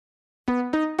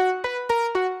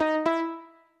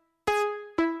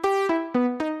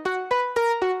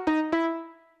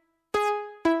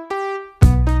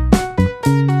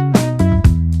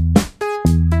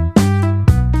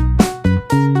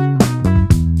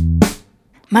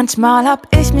Manchmal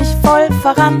hab ich mich voll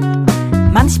verrannt,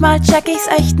 manchmal check ich's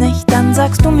echt nicht, dann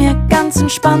sagst du mir ganz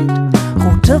entspannt,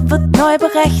 Route wird neu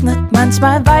berechnet,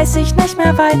 manchmal weiß ich nicht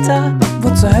mehr weiter, wo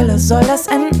zur Hölle soll das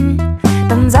enden?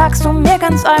 Dann sagst du mir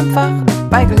ganz einfach,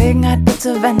 bei Gelegenheit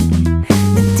bitte wenden.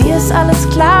 Mit dir ist alles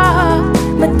klar,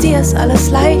 mit dir ist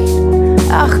alles leicht,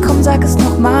 ach komm sag es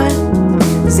nochmal,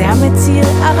 sie haben ihr Ziel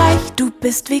erreicht. Du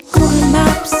bist wie Google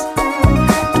Maps,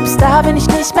 du bist da, wenn ich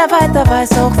nicht mehr weiter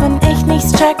weiß, auch wenn ich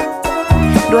nichts check.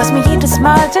 Du hast mir jedes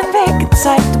Mal den Weg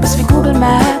gezeigt, du bist wie Google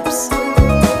Maps.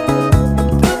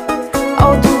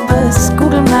 Oh, du bist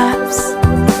Google Maps.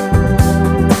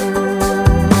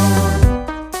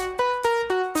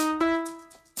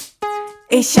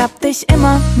 Ich hab dich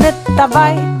immer mit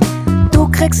dabei, du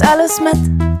kriegst alles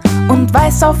mit und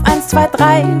weißt auf 1, 2,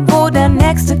 3, wo der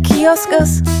nächste Kiosk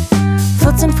ist.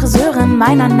 14 Friseure in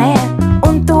meiner Nähe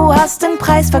und du hast den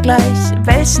Preisvergleich,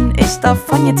 welchen ich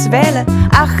davon jetzt wähle.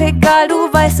 Ach egal, du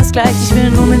weißt es gleich, ich will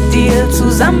nur mit dir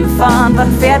zusammenfahren.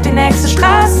 Wann fährt die nächste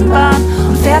Straßenbahn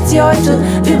und fährt sie heute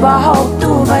überhaupt?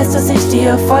 Du weißt, dass ich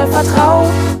dir voll vertrau.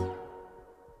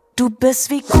 Du bist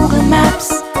wie Google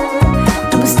Maps,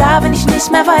 du bist da, wenn ich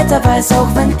nicht mehr weiter weiß, auch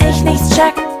wenn ich nichts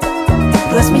check.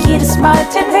 Du hast mir jedes Mal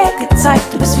den Weg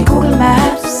gezeigt, du bist wie Google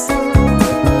Maps.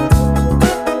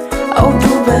 Oh,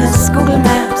 du bist Google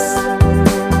Maps.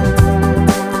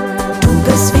 Du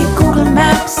bist wie Google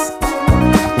Maps.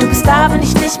 Du bist da, wenn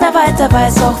ich nicht mehr weiter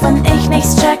weiß, auch wenn ich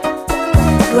nichts check.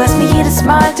 Du hast mir jedes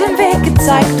Mal den Weg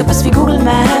gezeigt, du bist wie Google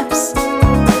Maps.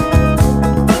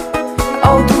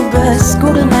 Oh, du bist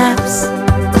Google Maps.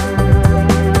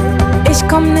 Ich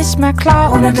komm nicht mehr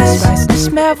klar ohne dich, weiß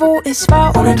nicht mehr, wo ich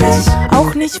war ohne dich,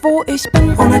 auch nicht, wo ich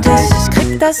bin ohne dich. Ich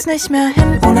krieg das nicht mehr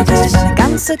hin ohne dich. Eine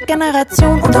ganze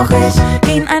Generation und auch ich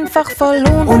gehen einfach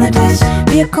verloren ohne dich.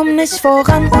 Wir kommen nicht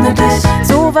voran ohne dich,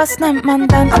 sowas nennt man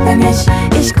dann abhängig.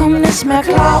 Ich komm nicht mehr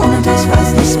klar ohne dich,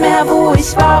 weiß nicht mehr, wo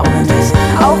ich war ohne dich,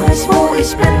 auch nicht, wo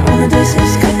ich bin ohne dich.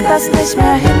 Ich krieg das nicht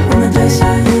mehr hin ohne dich.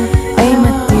 Ey,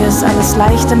 mit dir ist alles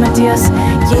leichter, mit dir ist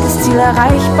jedes Ziel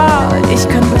erreichbar. Ich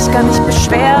könnte mich gar nicht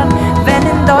beschweren, wenn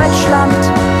in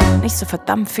Deutschland nicht so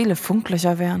verdammt viele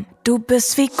Funklöcher wären. Du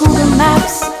bist wie Google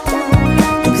Maps,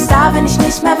 du bist da, wenn ich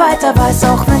nicht mehr weiter weiß,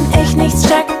 auch wenn ich nichts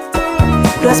check.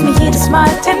 Du hast mir jedes Mal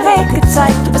den Weg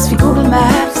gezeigt, du bist wie Google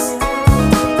Maps.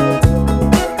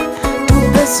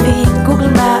 Du bist wie Google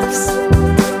Maps.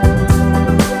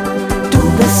 Du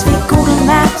bist wie Google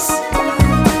Maps.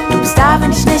 Du bist da,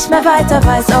 wenn ich nicht mehr weiter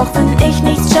weiß, auch wenn ich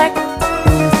nichts check.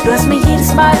 Du hast mir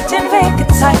jedes Mal den Weg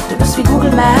gezeigt, du bist wie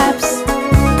Google Maps.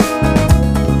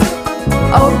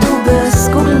 Oh, du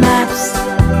bist Google Maps.